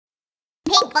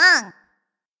Pinkfong.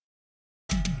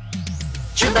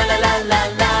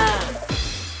 Choo-la-la-la-la-la.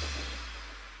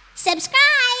 Subscribe!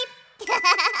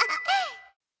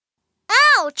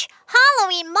 Ouch!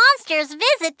 Halloween monsters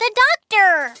visit the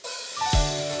doctor!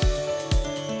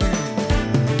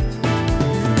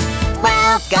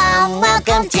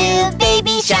 Welcome to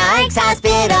Baby Shark's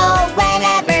Hospital.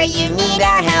 Whenever you need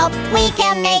our help, we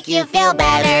can make you feel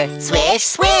better. Swish,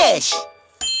 swish!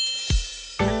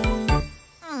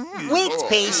 Wait,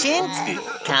 patient.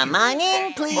 Come on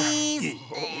in, please.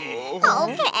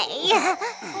 Okay.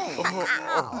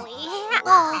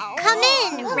 Oh, come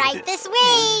in, right this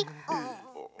way.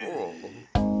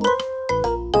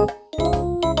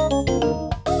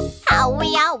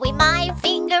 Owie, owie, my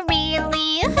finger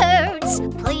really hurts.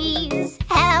 Please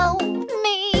help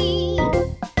me.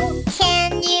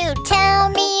 Can you tell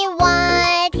me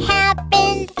what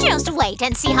happened? Just wait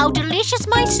and see how delicious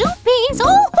my soup is.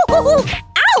 Oh, ow!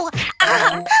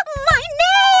 My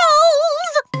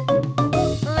nails!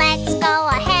 Let's go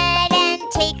ahead and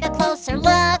take a closer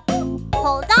look.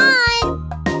 Hold on.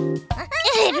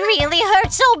 It really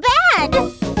hurts so bad.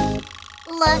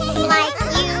 Looks like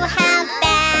you have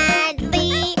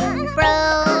badly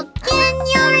broken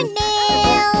your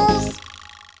nails.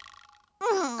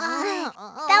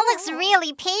 That looks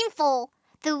really painful.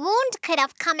 The wound could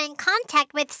have come in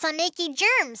contact with some icky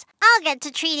germs. I'll get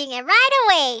to treating it right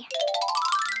away.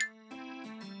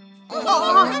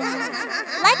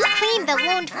 Let's clean the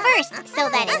wound first so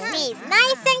that it stays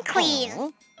nice and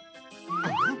clean.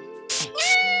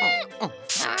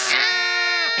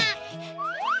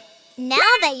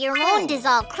 Now that your wound is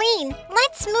all clean,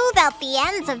 let's smooth out the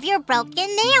ends of your broken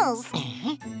nails.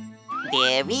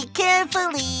 Very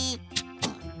carefully.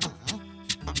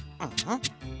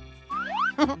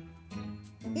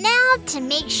 Now, to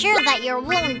make sure that your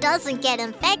wound doesn't get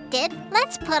infected,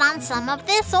 let's put on some of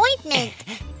this ointment.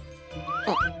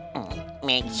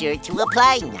 Make sure to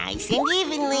apply nice and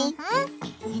evenly.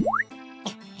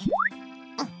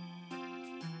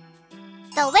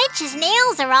 The witch's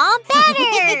nails are all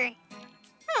better.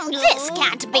 This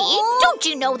can't be. Don't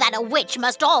you know that a witch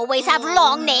must always have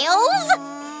long nails?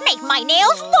 Make my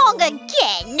nails long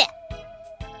again.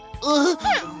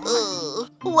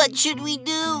 What should we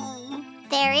do?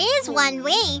 There is one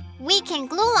way. We can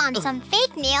glue on some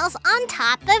fake nails on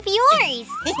top of yours.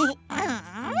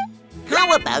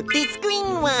 How about this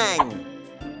green one?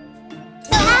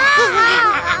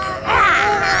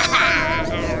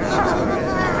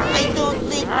 I don't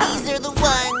think these are the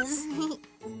ones.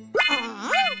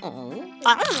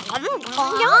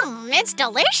 Yum, it's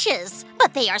delicious.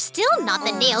 But they are still not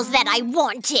the nails that I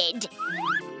wanted.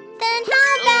 Then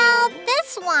how about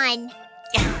this one?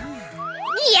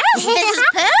 Yes, this is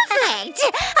perfect.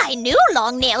 I knew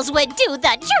long nails would do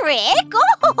the trick.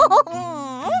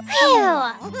 Phew.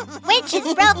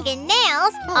 Witch's broken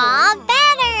nails are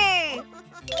better.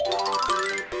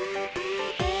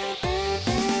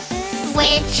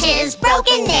 Witch's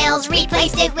broken nails,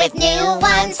 replaced it with new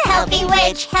ones. Healthy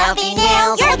witch, healthy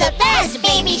nails. You're the best,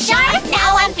 Baby Shark.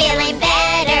 Now I'm feeling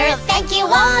better. Thank you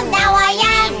all. Now I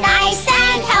am nice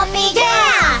and healthy.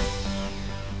 Yeah!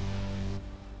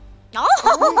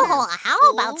 Oh, how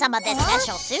about some of this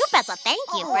special soup as a thank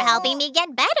you for helping me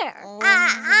get better?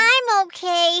 I'm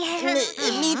okay.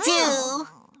 Me too.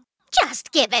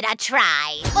 Just give it a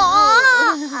try.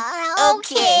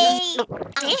 Okay.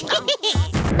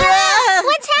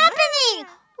 What's happening?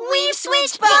 We've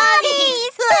switched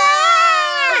bodies.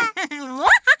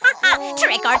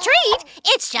 Trick or treat.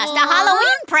 It's just a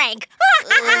Halloween prank.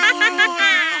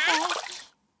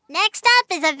 Next up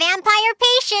is a vampire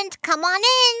patient. Come on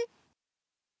in.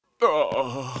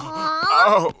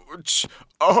 Ouch!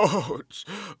 Ouch!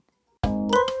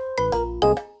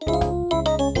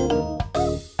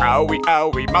 Owie,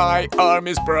 owie, my arm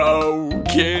is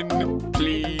broken.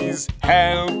 Please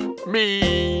help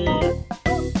me.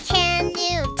 Can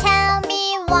you tell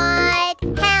me what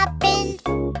happened?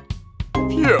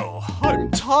 Phew, I'm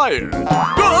tired.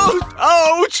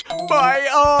 Ouch! My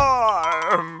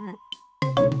arm!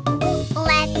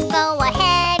 Let's go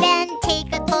ahead and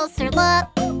take a closer look.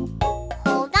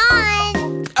 Hold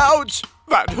on. Ouch!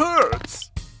 That hurts.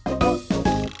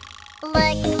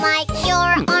 Looks like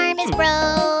your arm is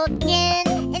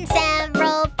broken in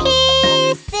several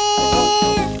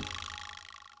pieces.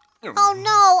 Oh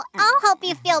no, I'll help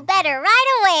you feel better right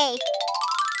away.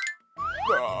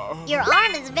 Your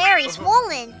arm is very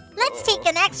swollen. Let's take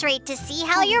an x-ray to see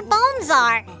how your bones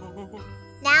are.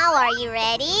 Now, are you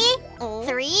ready?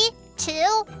 3, 2,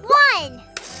 1.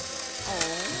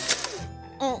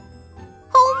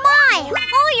 Oh my!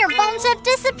 All your bones have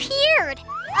disappeared.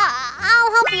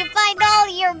 I'll help you find all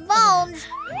your bones.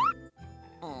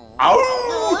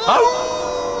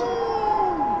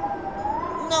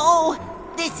 No,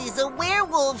 this is a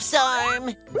werewolf's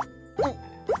arm.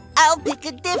 I'll pick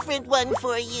a different one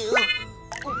for you.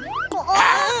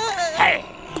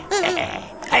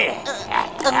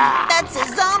 That's a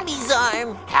zombie's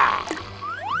arm.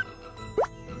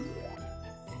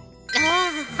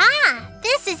 Aha!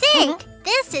 This is it!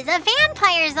 This is a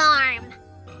vampire's arm!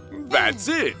 That's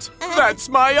it. That's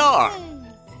my arm.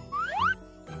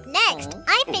 Next,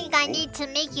 I think I need to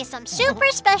make you some super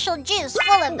special juice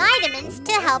full of vitamins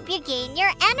to help you gain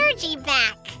your energy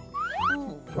back.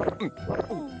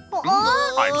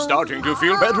 I'm starting to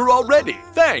feel better already.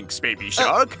 Thanks, Baby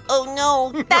Shark. Oh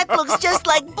no, that looks just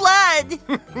like blood.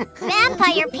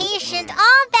 Vampire patient,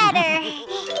 all better.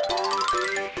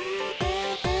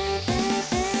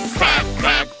 Crack,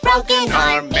 crack, broken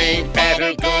arm, made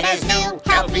better, good as new.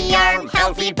 Healthy arm,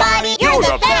 healthy body. You're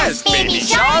the best, Baby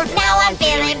Shark. Now I'm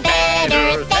feeling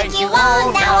better. Thank you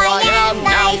all. Now I am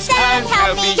nice and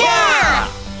healthy. Yeah.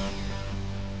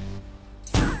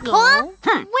 Huh?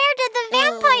 Where did the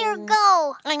vampire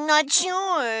go? I'm not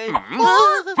sure.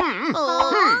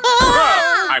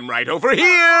 I'm right over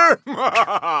here.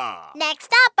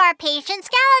 Next up are patient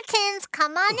skeletons.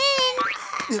 Come on in.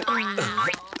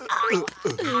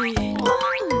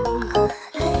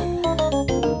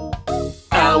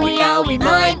 Owie, owie,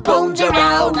 my bones are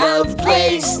out of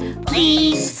place.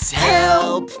 Please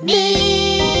help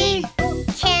me.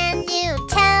 Can you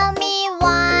tell me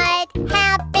what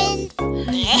happened?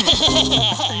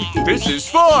 This is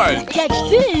fun. Catch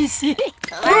this!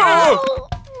 Ah,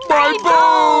 my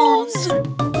bones.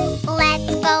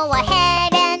 Let's go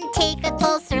ahead and take a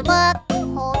closer look.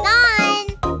 Hold on.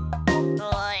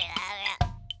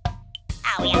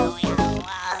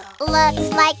 Looks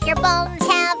like your bones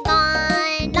have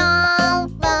gone all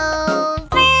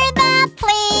over the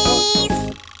place.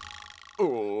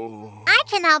 Oh. I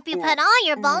can help you put all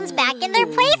your bones back in their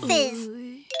places.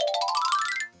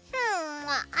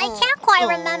 I can't quite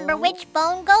remember which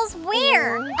bone goes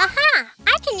where. Aha!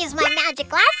 I can use my magic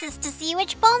glasses to see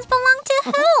which bones belong to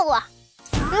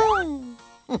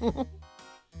who.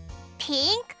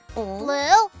 Pink,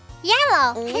 blue,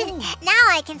 yellow. Now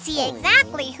I can see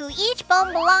exactly who each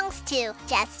bone belongs to.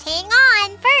 Just hang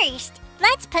on. First,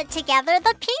 let's put together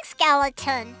the pink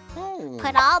skeleton.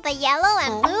 Put all the yellow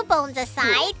and blue bones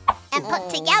aside and put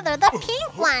together the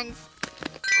pink ones.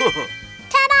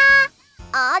 Ta-da!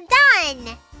 All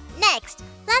done! Next,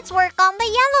 let's work on the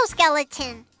yellow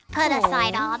skeleton. Put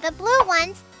aside all the blue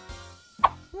ones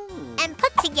and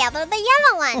put together the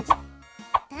yellow ones.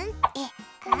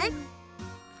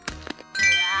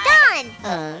 Done!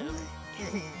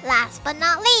 Last but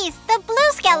not least, the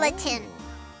blue skeleton.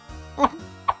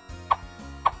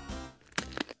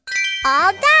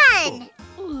 All done!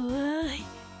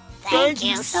 Thank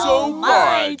you so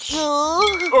much.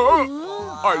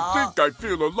 I think I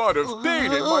feel a lot of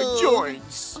pain in my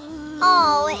joints.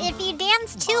 Oh, if you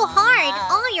dance too hard,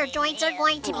 all your joints are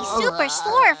going to be super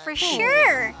sore for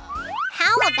sure.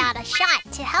 How about a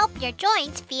shot to help your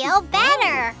joints feel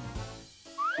better?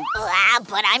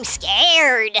 But I'm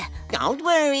scared. Don't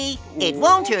worry, it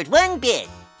won't hurt one bit.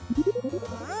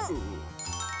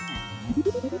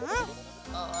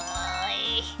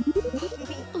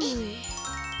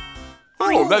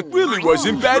 Oh, that really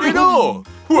wasn't bad at all.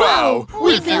 Wow,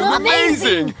 we feel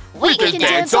amazing. We can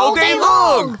dance all day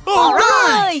long. All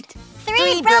right.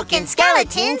 3 broken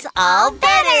skeletons, all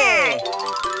better.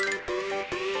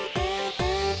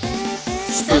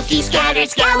 Spooky scattered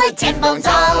skeleton bones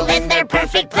all in their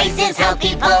perfect places.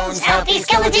 Healthy bones, healthy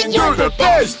skeleton, You're the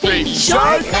best, Baby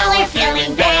Shark. Now we're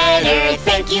feeling better.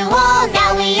 Thank you all.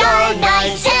 Now we are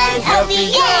nice and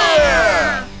healthy.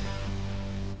 Yeah!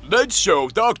 Let's show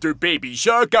Dr. Baby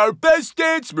Shark our best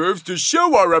dance moves to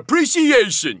show our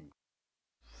appreciation.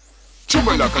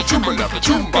 Chumalaka, chumalaka,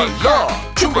 chumbala.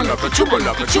 Chumalaka,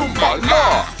 chumalaka,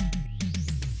 chumbala.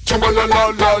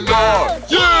 Chumalala, la, la.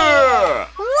 Yeah!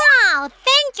 Wow,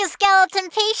 thank you, skeleton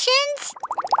patients.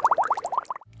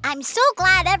 I'm so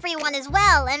glad everyone is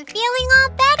well and feeling all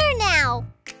better now.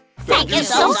 Thank you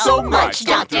so much,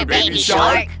 Dr. Baby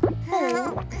Shark.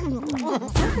 Oh,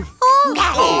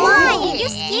 why? You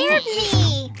scared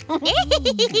me.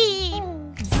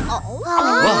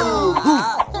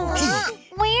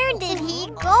 Where did he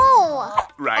go?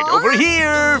 Right over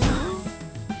here.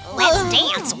 Let's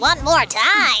dance one more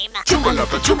time.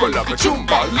 Chumalaka, chumalaka,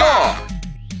 chumbala.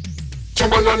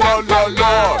 Chumalala, la,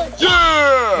 la.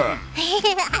 Yeah!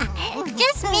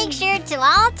 Just make sure to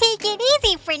all take it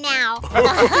easy for now.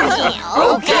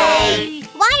 Okay.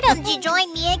 Why don't you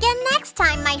join me again next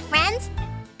time, my friends?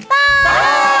 Bye!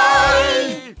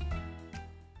 Bye!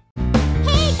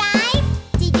 Hey, guys!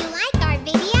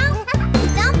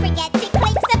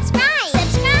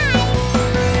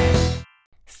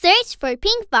 for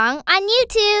Pinkfong on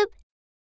YouTube.